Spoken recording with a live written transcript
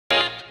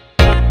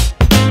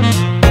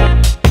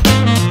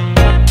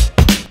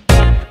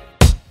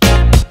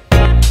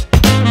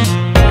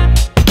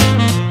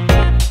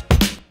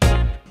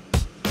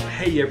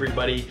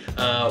everybody,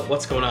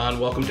 what's going on?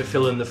 Welcome to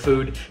Fill in the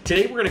Food.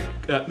 Today we're going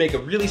to make a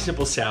really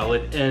simple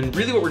salad, and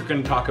really what we're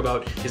going to talk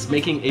about is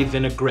making a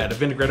vinaigrette. A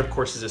vinaigrette, of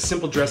course, is a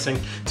simple dressing,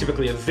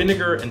 typically of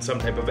vinegar and some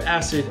type of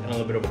acid and a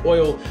little bit of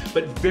oil,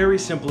 but very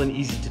simple and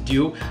easy to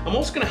do. I'm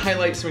also going to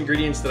highlight some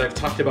ingredients that I've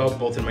talked about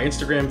both in my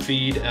Instagram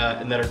feed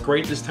and that are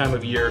great this time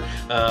of year,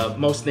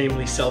 most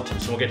namely Celtuce,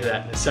 and we'll get to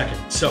that in a second.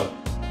 So,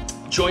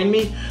 join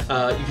me.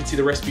 You can see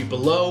the recipe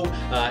below,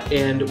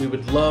 and we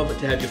would love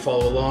to have you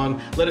follow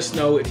along. Let us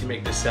know if you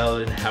make this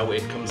salad and how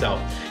it comes out.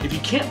 If you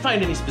can't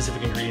find any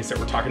specific ingredients that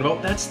we're talking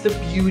about, that's the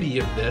beauty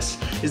of this,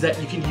 is that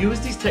you can use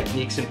these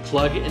techniques and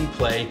plug and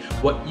play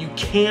what you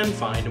can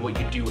find and what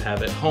you do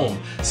have at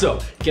home. So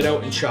get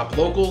out and shop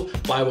local,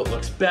 buy what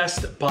looks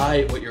best,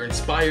 buy what you're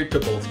inspired to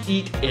both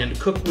eat and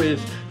cook with,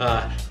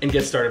 and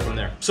get started from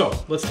there.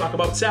 So let's talk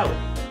about salad.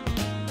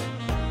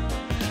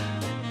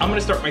 I'm gonna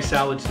start my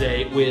salad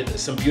today with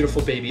some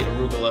beautiful baby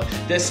arugula.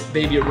 This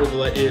baby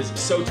arugula is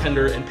so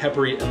tender and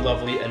peppery and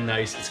lovely and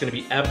nice. It's gonna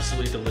be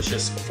absolutely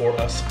delicious for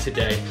us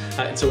today.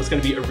 And so it's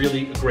gonna be a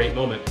really great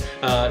moment.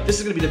 This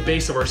is gonna be the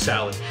base of our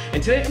salad.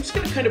 And today I'm just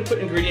gonna kind of put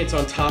ingredients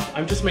on top.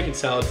 I'm just making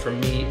salad for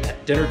me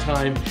at dinner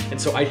time. And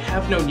so I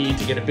have no need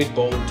to get a big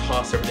bowl and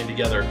toss everything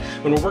together.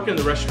 When we're working in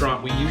the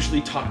restaurant, we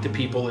usually talk to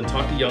people and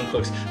talk to young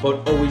cooks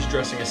about always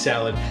dressing a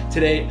salad.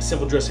 Today,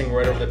 simple dressing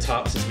right over the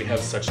top, since we have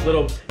such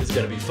little, is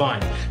gonna be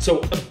fine. So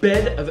a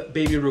bed of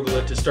baby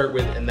arugula to start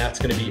with, and that's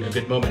gonna be a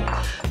good moment.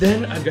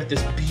 Then I've got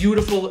this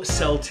beautiful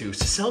Celtuce.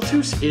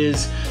 Celtuce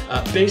is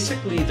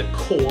basically the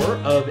core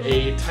of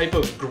a type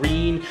of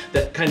green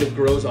that kind of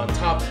grows on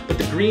top, but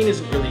the green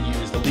isn't really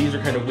used. The leaves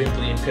are kind of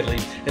wimply and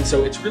piddly, and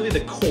so it's really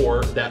the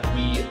core that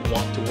we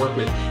want to work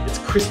with. It's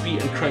crispy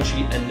and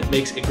crunchy and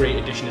makes a great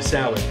addition to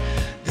salad.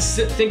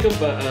 Think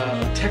of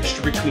a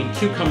texture between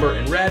cucumber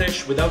and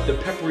radish, without the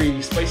peppery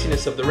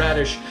spiciness of the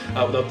radish,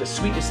 without the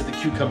sweetness of the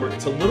cucumber.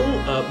 It's a little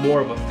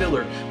more of a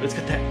filler, but it's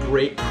got that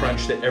great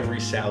crunch that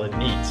every salad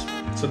needs.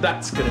 So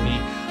that's gonna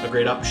be a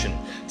great option.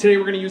 Today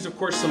we're gonna use, of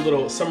course, some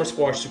little summer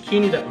squash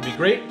zucchini. That would be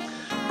great.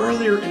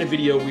 Earlier in a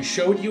video, we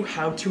showed you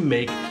how to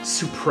make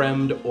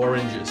supremed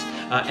oranges.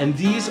 And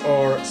these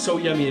are so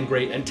yummy and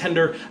great and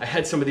tender. I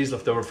had some of these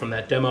left over from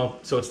that demo,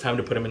 so it's time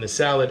to put them in the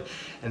salad,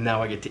 and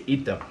now I get to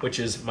eat them, which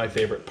is my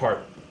favorite part.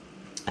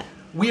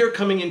 We are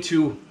coming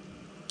into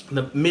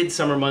the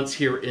midsummer months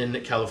here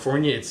in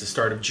California. It's the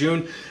start of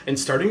June, and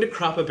starting to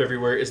crop up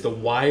everywhere is the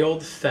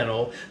wild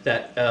fennel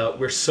that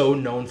we're so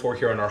known for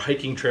here on our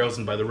hiking trails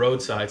and by the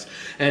roadsides.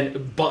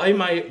 And by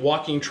my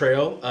walking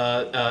trail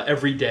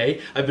every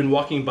day, I've been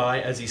walking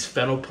by as these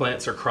fennel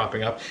plants are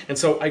cropping up, and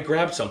so I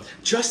grabbed some.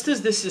 Just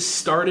as this is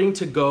starting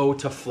to go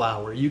to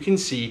flower, you can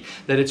see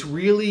that it's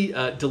really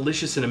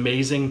delicious and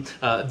amazing.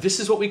 This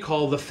is what we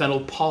call the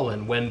fennel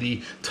pollen, when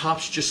the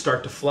tops just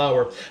start to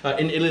flower.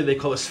 In Italy, they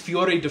call this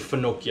fiore di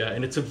finocchia,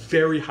 and it's a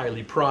very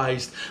highly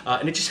prized,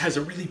 and it just has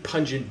a really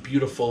pungent,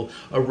 beautiful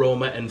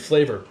aroma and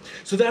flavor.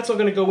 So that's all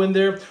gonna go in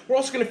there. We're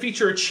also gonna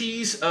feature a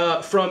cheese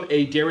from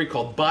a dairy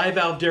called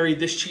Bivalve Dairy.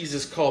 This cheese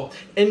is called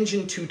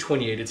Engine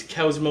 228. It's a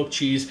cow's milk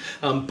cheese,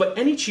 but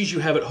any cheese you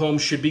have at home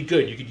should be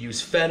good. You could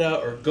use feta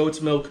or goat's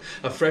milk,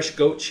 fresh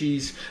goat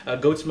cheese,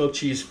 goat's milk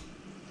cheese,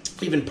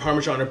 even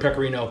Parmesan or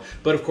Pecorino,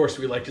 but of course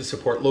we like to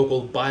support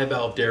local.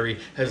 Bivalve Dairy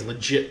has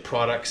legit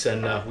products,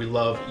 and we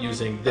love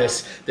using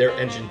this, their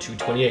Engine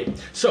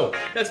 228. So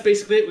that's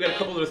basically it. We got a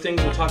couple other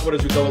things we'll talk about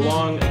as we go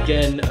along.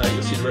 Again,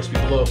 you'll see the recipe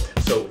below,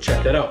 so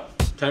check that out.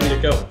 Time to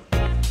get going.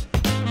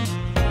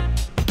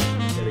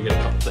 Gotta get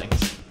a couple things.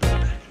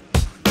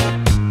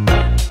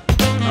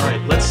 All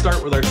right, let's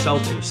start with our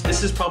Celtuce.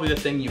 This is probably the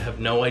thing you have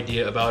no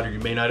idea about, or you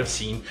may not have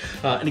seen.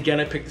 And again,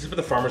 I picked this up at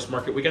the farmer's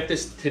market. We got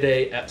this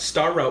today at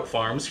Star Route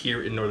Farms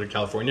here in Northern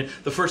California,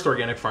 the first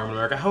organic farm in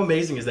America. How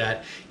amazing is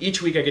that?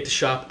 Each week I get to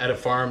shop at a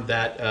farm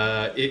that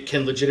it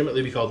can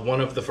legitimately be called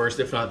one of the first,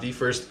 if not the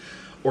first,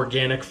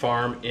 organic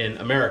farm in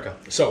America.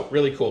 So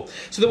really cool.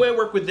 So the way I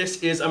work with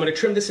this is I'm going to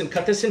trim this and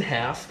cut this in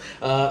half.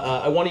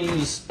 I want to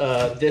use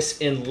this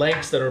in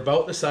lengths that are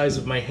about the size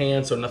of my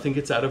hand, so nothing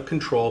gets out of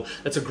control.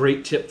 That's a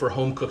great tip for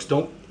home cooks.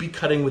 Don't be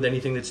cutting with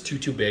anything that's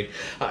too big.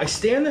 I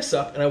stand this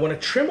up and I want to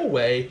trim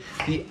away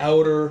the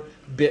outer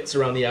bits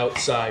around the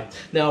outside.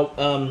 Now,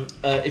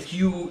 if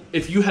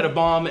you had a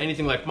mom,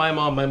 anything like my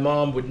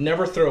mom would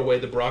never throw away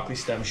the broccoli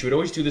stems. She would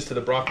always do this to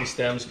the broccoli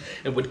stems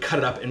and would cut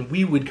it up, and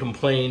we would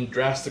complain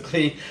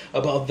drastically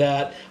about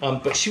that,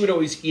 but she would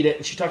always eat it,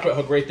 and she talked about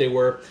how great they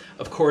were.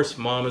 Of course,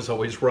 mom is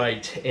always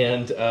right,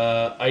 and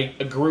I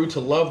grew to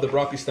love the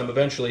broccoli stem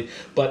eventually,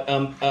 but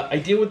I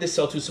deal with this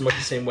Celtuce in much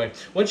the same way.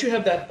 Once you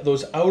have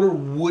those outer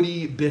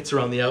woody bits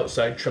around the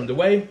outside trimmed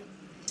away,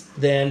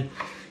 then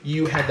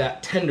you have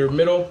that tender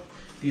middle.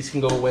 These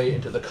can go away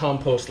into the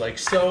compost like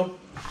so.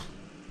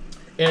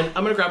 And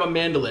I'm gonna grab a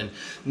mandolin,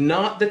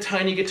 not the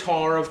tiny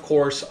guitar, of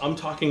course. I'm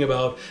talking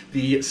about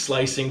the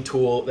slicing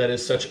tool that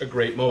is such a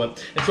great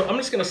moment. And so I'm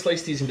just gonna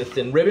slice these into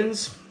thin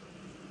ribbons.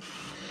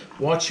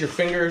 Watch your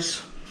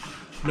fingers.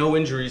 No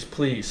injuries,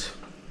 please,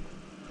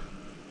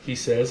 he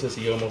says as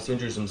he almost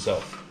injures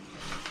himself.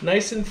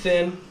 Nice and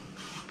thin.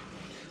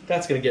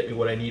 that's gonna get me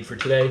what I need for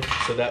today,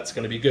 so that's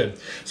gonna be good.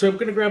 So I'm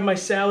gonna grab my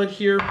salad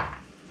here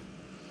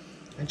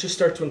and just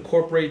start to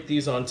incorporate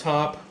these on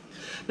top.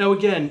 Now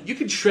again, you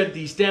could shred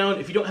these down.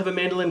 If you don't have a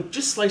mandolin,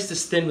 just slice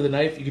this thin with a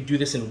knife. You could do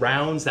this in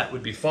rounds, that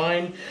would be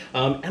fine.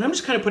 And I'm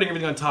just kind of putting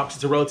everything on top because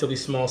it's a relatively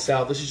small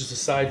salad. This is just a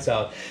side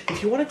salad.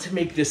 If you wanted to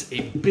make this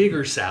a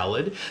bigger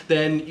salad,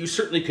 then you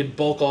certainly could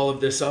bulk all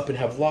of this up and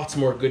have lots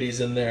more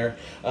goodies in there.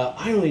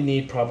 I only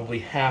need probably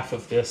half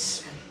of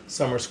this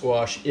summer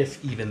squash,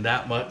 if even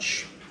that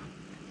much.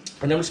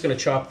 And I'm just gonna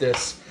chop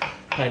this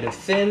kind of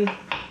thin.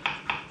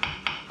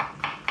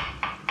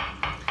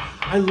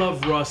 I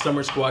love raw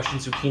summer squash and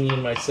zucchini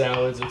in my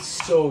salads. It's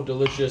so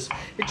delicious.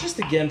 It just,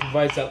 again,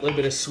 provides that little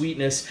bit of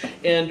sweetness.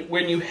 And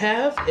when you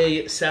have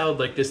a salad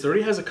like this that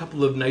already has a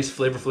couple of nice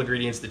flavorful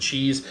ingredients, the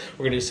cheese,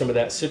 we're gonna do some of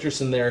that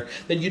citrus in there,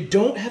 then you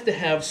don't have to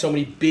have so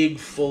many big,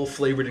 full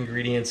flavored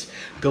ingredients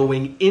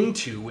going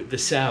into the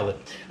salad.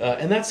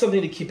 And that's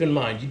something to keep in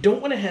mind. You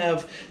don't wanna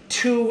have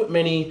too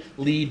many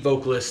lead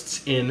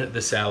vocalists in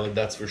the salad,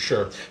 that's for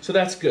sure. So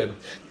that's good.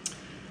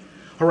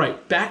 All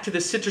right, back to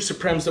the citrus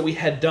supremes that we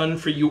had done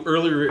for you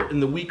earlier in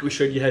the week. We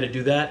showed you how to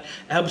do that.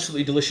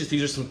 Absolutely delicious.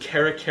 These are some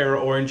Cara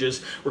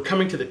oranges. We're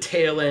coming to the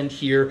tail end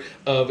here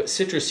of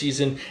citrus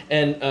season,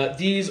 and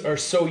these are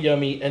so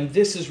yummy, and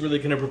this is really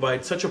gonna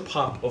provide such a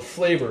pop of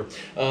flavor,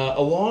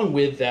 along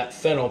with that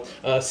fennel.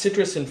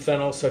 Citrus and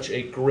fennel, such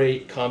a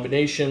great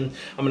combination.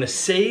 I'm gonna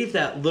save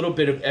that little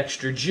bit of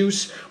extra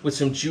juice with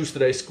some juice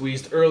that I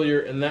squeezed earlier,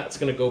 and that's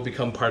gonna go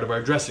become part of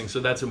our dressing, so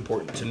that's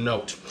important to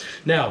note.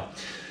 Now,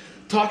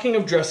 talking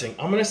of dressing,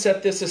 I'm gonna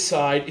set this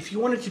aside. If you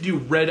wanted to do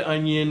red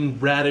onion,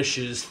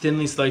 radishes,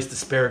 thinly sliced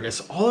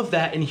asparagus, all of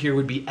that in here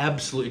would be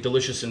absolutely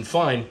delicious and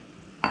fine.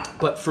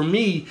 But for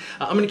me,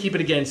 I'm gonna keep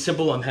it again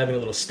simple. I'm having a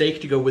little steak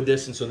to go with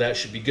this, and so that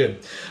should be good.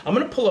 I'm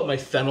gonna pull up my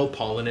fennel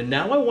pollen, and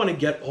now I wanna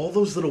get all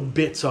those little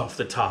bits off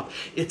the top.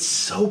 It's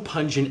so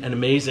pungent and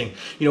amazing.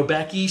 You know,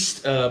 back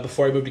east,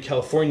 before I moved to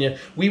California,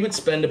 we would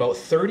spend about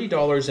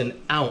 $30 an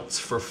ounce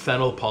for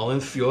fennel pollen,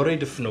 Fiore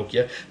di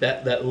Finocchia,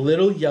 that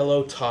little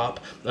yellow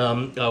top,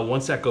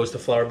 once that goes to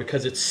flower,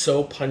 because it's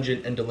so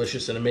pungent and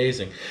delicious and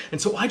amazing.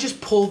 And so I just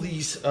pull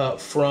these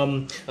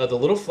from the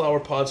little flower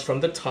pods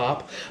from the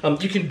top.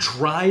 You can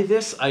dry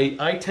this.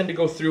 I tend to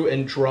go through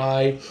and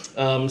dry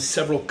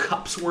several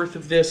cups worth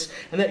of this,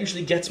 and that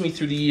usually gets me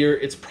through the year.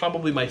 It's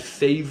probably my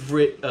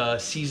favorite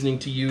seasoning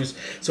to use,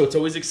 so it's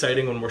always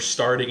exciting when we're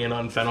starting in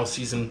on fennel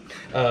season.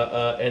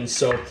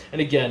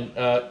 And again,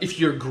 if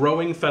you're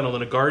growing fennel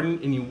in a garden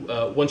and you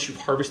once you've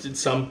harvested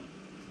some,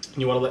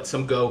 you want to let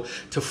some go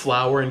to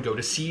flower and go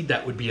to seed,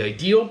 that would be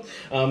ideal.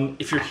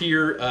 If you're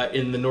here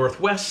in the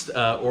Northwest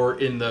or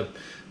in the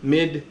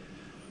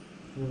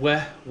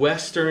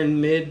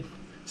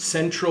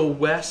Central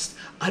West,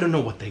 I don't know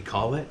what they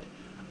call it.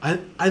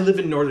 I live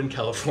in Northern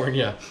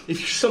California. If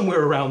you're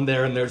somewhere around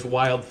there and there's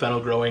wild fennel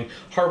growing,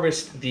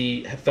 harvest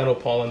the fennel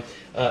pollen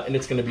and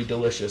it's gonna be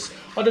delicious.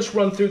 I'll just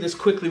run through this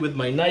quickly with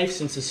my knife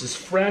since this is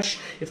fresh.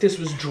 If this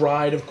was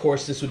dried, of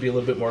course, this would be a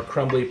little bit more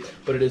crumbly,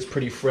 but it is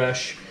pretty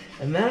fresh.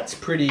 And that's a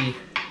pretty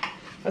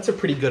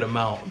good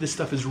amount. This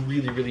stuff is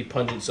really, really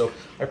pungent, so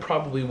I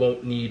probably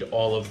won't need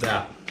all of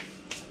that.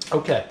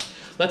 Okay,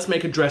 let's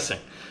make a dressing.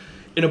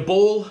 In a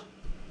bowl,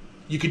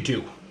 you could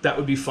do. That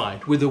would be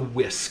fine with a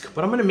whisk.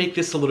 But I'm gonna make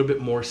this a little bit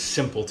more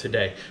simple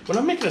today. When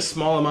I'm making a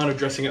small amount of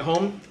dressing at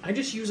home, I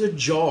just use a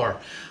jar.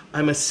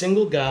 I'm a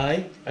single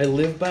guy. I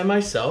live by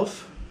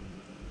myself.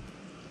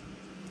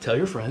 Tell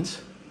your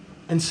friends.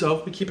 And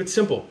so we keep it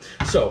simple.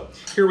 So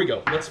here we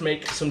go. Let's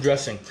make some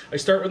dressing. I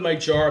start with my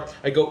jar.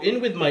 I go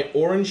in with my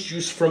orange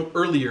juice from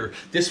earlier.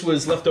 This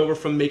was left over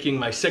from making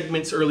my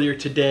segments earlier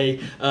today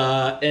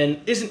and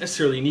isn't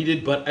necessarily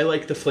needed, but I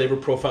like the flavor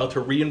profile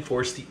to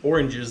reinforce the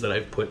oranges that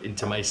I've put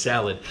into my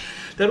salad.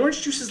 That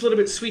orange juice is a little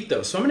bit sweet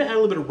though, so I'm gonna add a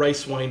little bit of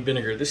rice wine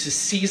vinegar. This is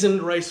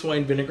seasoned rice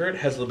wine vinegar. It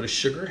has a little bit of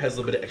sugar, has a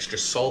little bit of extra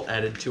salt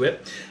added to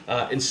it.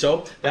 And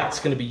so that's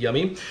gonna be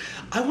yummy.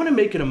 I wanna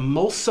make an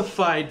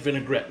emulsified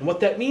vinaigrette. And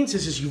what that means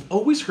is you've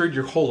always heard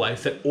your whole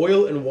life that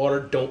oil and water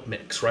don't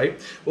mix,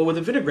 right? Well, with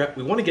a vinaigrette,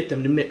 we wanna get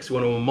them to mix. We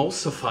wanna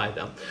emulsify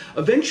them.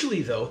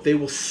 Eventually though, they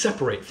will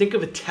separate. Think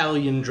of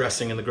Italian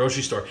dressing in the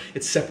grocery store.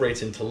 It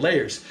separates into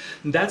layers.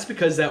 And that's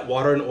because that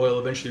water and oil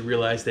eventually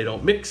realize they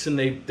don't mix and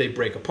they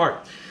break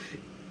apart.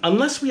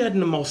 Unless we add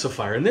an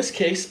emulsifier, in this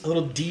case, a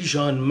little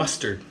Dijon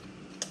mustard.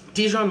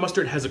 Dijon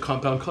mustard has a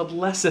compound called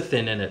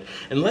lecithin in it.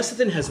 And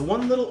lecithin has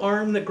one little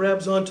arm that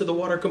grabs onto the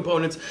water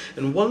components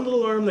and one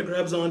little arm that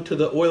grabs onto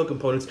the oil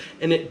components,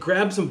 and it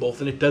grabs them both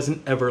and it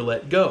doesn't ever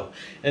let go.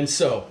 And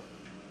so,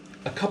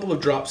 a couple of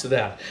drops of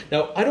that.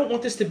 Now, I don't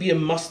want this to be a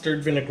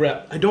mustard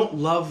vinaigrette. I don't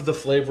love the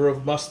flavor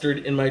of mustard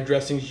in my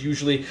dressings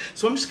usually,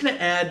 so I'm just gonna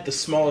add the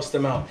smallest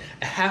amount,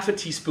 a half a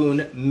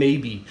teaspoon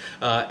maybe,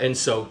 and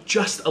so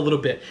just a little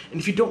bit. And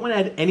if you don't wanna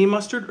add any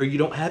mustard or you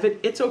don't have it,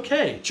 it's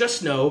okay.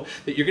 Just know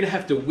that you're gonna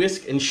have to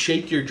whisk and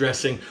shake your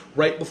dressing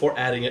right before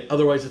adding it,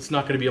 otherwise it's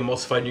not gonna be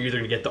emulsified. You're either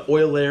gonna get the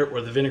oil layer or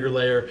the vinegar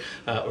layer,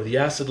 or the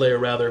acid layer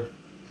rather.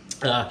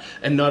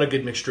 and not a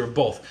good mixture of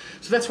both.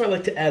 So that's why I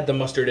like to add the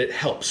mustard. It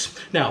helps.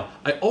 Now,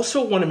 I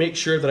also want to make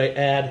sure that I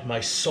add my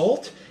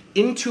salt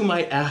into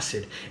my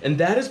acid, and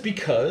that is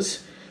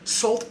because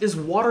salt is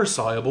water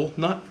soluble,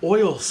 not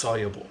oil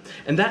soluble.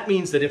 And that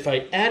means that if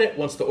I add it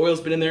once the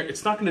oil's been in there,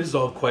 it's not going to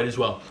dissolve quite as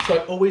well. So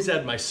I always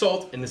add my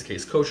salt, in this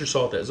case kosher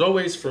salt as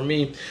always for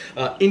me,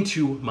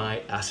 into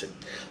my acid.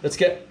 Let's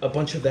get a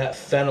bunch of that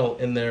fennel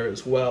in there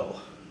as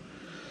well.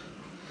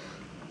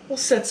 We'll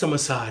set some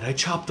aside. I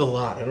chopped a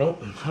lot. I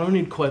don't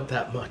need quite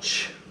that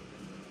much.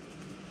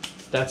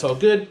 That's all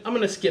good. I'm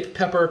gonna skip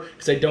pepper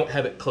because I don't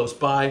have it close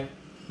by.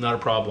 Not a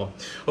problem.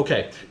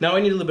 Okay, now I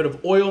need a little bit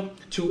of oil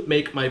to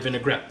make my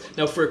vinaigrette.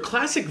 Now for a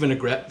classic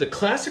vinaigrette, the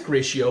classic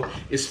ratio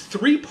is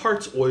 3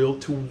 parts oil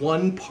to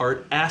 1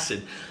 part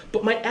acid.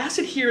 But my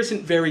acid here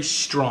isn't very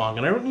strong,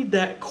 and I don't need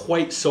that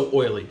quite so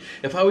oily.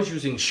 If I was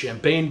using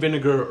champagne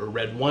vinegar or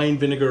red wine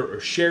vinegar or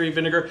sherry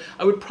vinegar,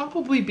 I would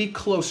probably be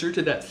closer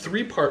to that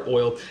 3 part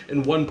oil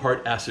and 1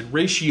 part acid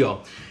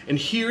ratio. And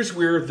here's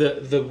where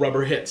the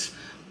rubber hits.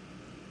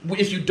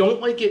 If you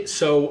don't like it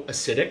so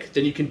acidic,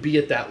 then you can be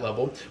at that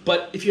level.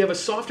 But if you have a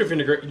softer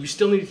vinegar and you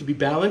still need it to be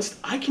balanced,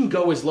 I can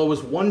go as low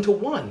as 1 to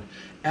 1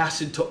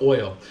 acid to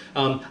oil.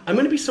 I'm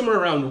going to be somewhere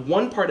around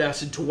 1 part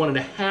acid to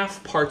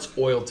 1.5 parts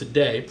oil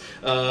today,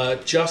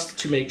 just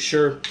to make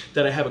sure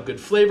that I have a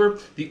good flavor.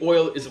 The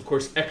oil is, of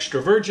course,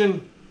 extra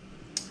virgin.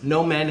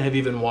 No men have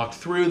even walked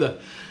through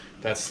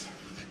that's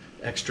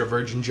extra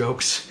virgin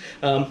jokes.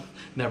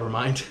 Never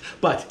mind.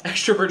 But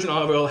extra virgin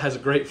olive oil has a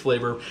great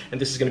flavor, and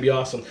this is going to be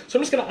awesome. So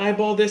I'm just going to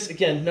eyeball this.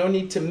 Again, no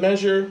need to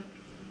measure.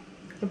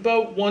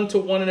 About 1 to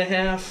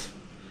 1.5.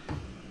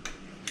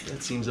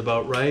 That seems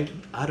about right.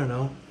 I don't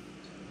know.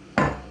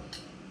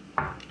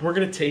 We're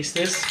going to taste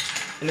this,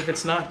 and if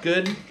it's not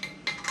good,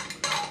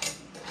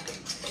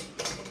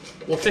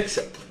 we'll fix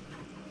it.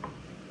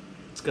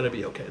 It's going to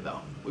be okay, though.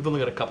 We've only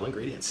got a couple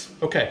ingredients.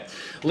 Okay,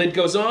 lid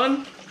goes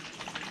on.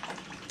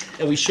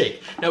 And we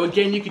shake. Now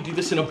again, you could do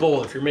this in a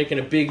bowl if you're making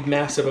a big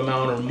massive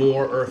amount or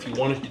more, or if you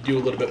wanted to do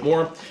a little bit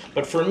more.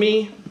 But for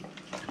me,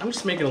 I'm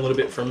just making a little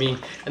bit for me.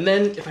 And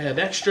then if I have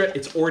extra,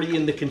 it's already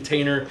in the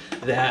container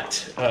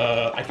that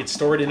I could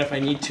store it in if I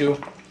need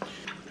to.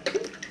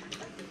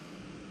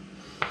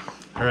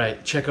 All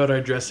right, check out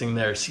our dressing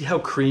there. See how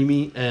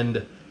creamy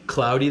and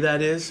cloudy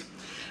that is?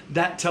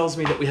 That tells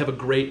me that we have a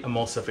great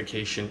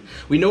emulsification.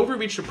 We know we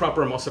reached a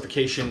proper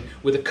emulsification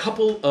with a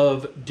couple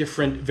of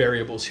different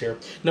variables here.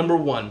 Number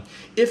one,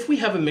 if we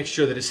have a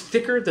mixture that is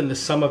thicker than the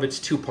sum of its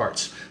 2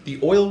 parts, the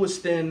oil was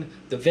thin,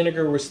 the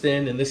vinegar was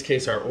thin, in this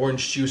case our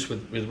orange juice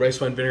with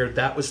rice wine vinegar,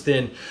 that was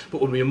thin,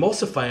 but when we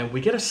emulsify them, we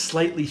get a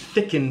slightly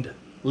thickened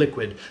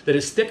liquid that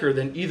is thicker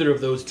than either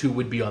of those 2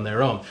 would be on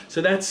their own.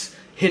 So that's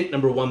hint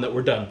number 1 that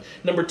we're done.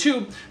 Number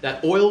 2,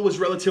 that oil was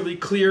relatively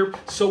clear,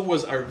 so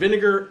was our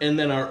vinegar, and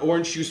then our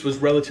orange juice was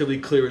relatively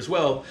clear as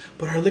well,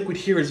 but our liquid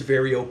here is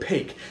very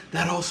opaque.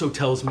 That also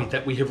tells me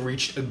that we have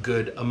reached a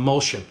good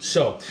emulsion.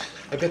 So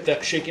I've got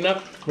that shaken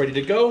up, ready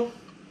to go.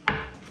 I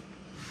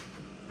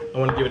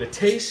want to give it a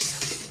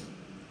taste.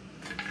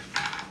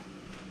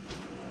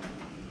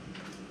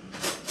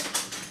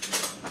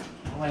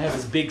 All I have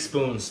is big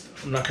spoons.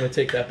 I'm not going to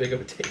take that big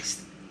of a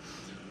taste.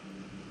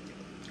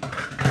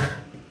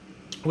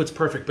 Oh, it's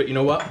perfect, but you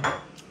know what?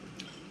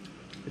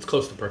 It's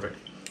close to perfect.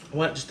 I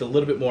want just a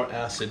little bit more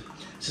acid.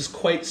 This is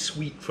quite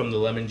sweet from the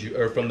lemon juice,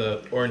 or from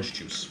the orange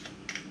juice.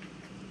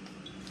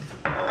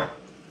 All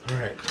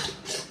right.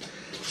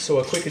 So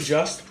a quick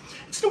adjust.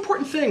 It's an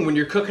important thing when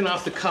you're cooking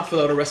off the cuff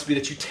without a recipe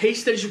that you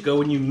taste as you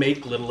go and you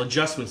make little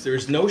adjustments. There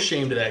is no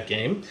shame to that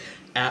game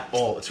at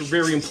all. It's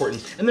very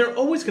important. And there are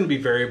always going to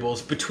be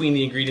variables between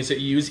the ingredients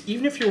that you use,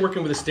 even if you're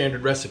working with a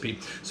standard recipe.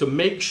 So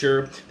make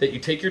sure that you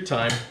take your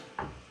time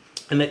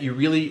and that you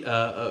really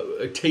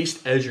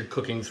taste as you're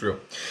cooking through.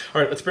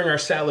 All right, let's bring our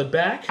salad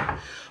back. A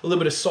little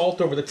bit of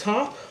salt over the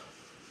top.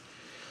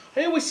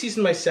 I always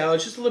season my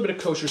salads, just a little bit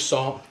of kosher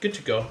salt, good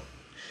to go.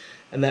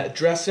 And that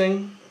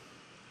dressing,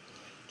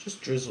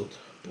 just drizzled.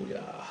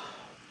 Booyah.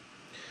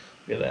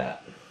 Look at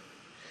that.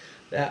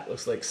 That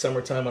looks like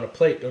summertime on a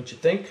plate, don't you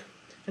think?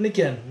 And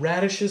again,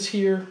 radishes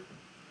here.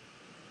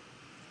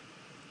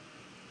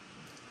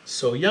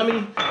 So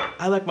yummy.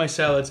 I like my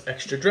salads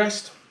extra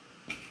dressed.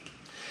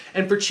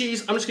 And for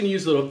cheese, I'm just going to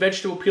use a little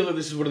vegetable peeler.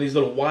 This is one of these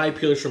little Y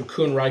peelers from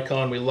Kuhn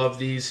Rikon. We love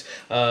these.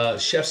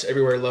 Chefs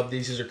everywhere love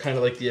these. These are kind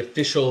of like the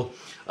official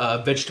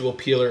vegetable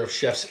peeler of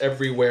chefs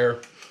everywhere.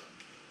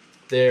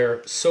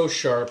 They're so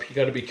sharp. You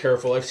got to be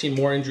careful. I've seen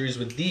more injuries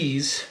with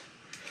these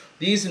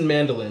and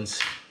mandolins,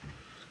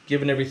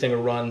 giving everything a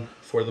run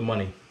for the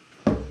money.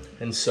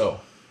 And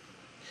so,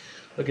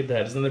 look at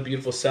that. Isn't that a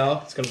beautiful salad?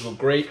 It's going to go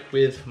great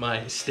with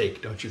my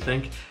steak, don't you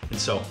think? And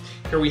so,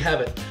 here we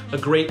have it. A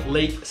great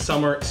late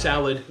summer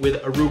salad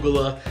with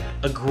arugula,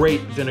 a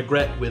great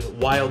vinaigrette with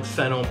wild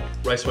fennel,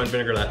 rice wine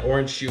vinegar, that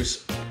orange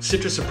juice,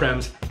 citrus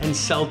supremes, and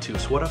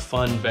Celtuce. What a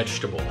fun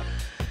vegetable.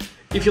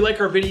 If you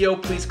like our video,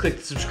 please click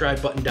the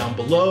subscribe button down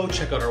below.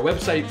 Check out our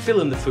website,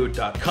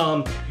 fillinthefood.com.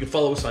 You can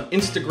follow us on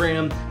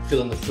Instagram,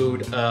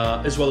 fillinthefood,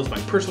 as well as my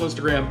personal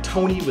Instagram,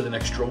 Tony with an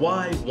extra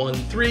Y,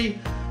 13.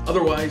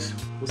 Otherwise,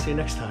 we'll see you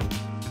next time.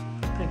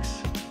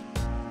 Thanks.